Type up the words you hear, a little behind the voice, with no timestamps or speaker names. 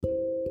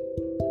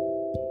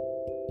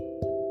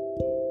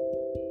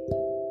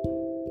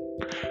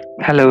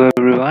Hello,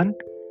 everyone.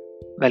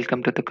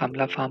 Welcome to the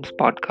Kamla Farms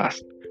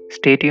podcast.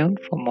 Stay tuned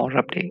for more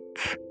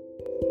updates.